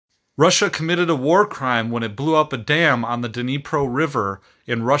Russia committed a war crime when it blew up a dam on the Dnipro River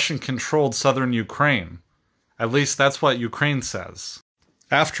in Russian-controlled southern Ukraine. At least that's what Ukraine says.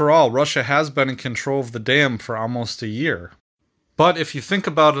 After all, Russia has been in control of the dam for almost a year. But if you think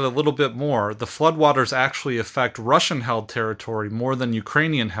about it a little bit more, the floodwaters actually affect Russian-held territory more than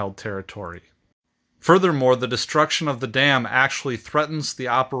Ukrainian-held territory. Furthermore, the destruction of the dam actually threatens the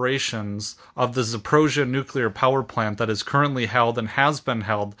operations of the Zaporizhzhia nuclear power plant that is currently held and has been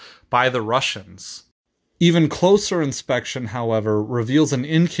held by the Russians. Even closer inspection, however, reveals an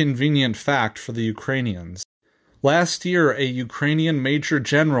inconvenient fact for the Ukrainians. Last year, a Ukrainian major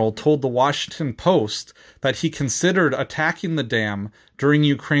general told the Washington Post that he considered attacking the dam during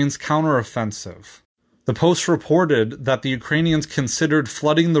Ukraine's counteroffensive. The Post reported that the Ukrainians considered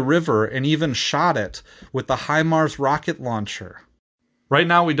flooding the river and even shot it with the HIMARS rocket launcher. Right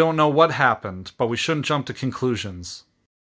now we don't know what happened, but we shouldn't jump to conclusions.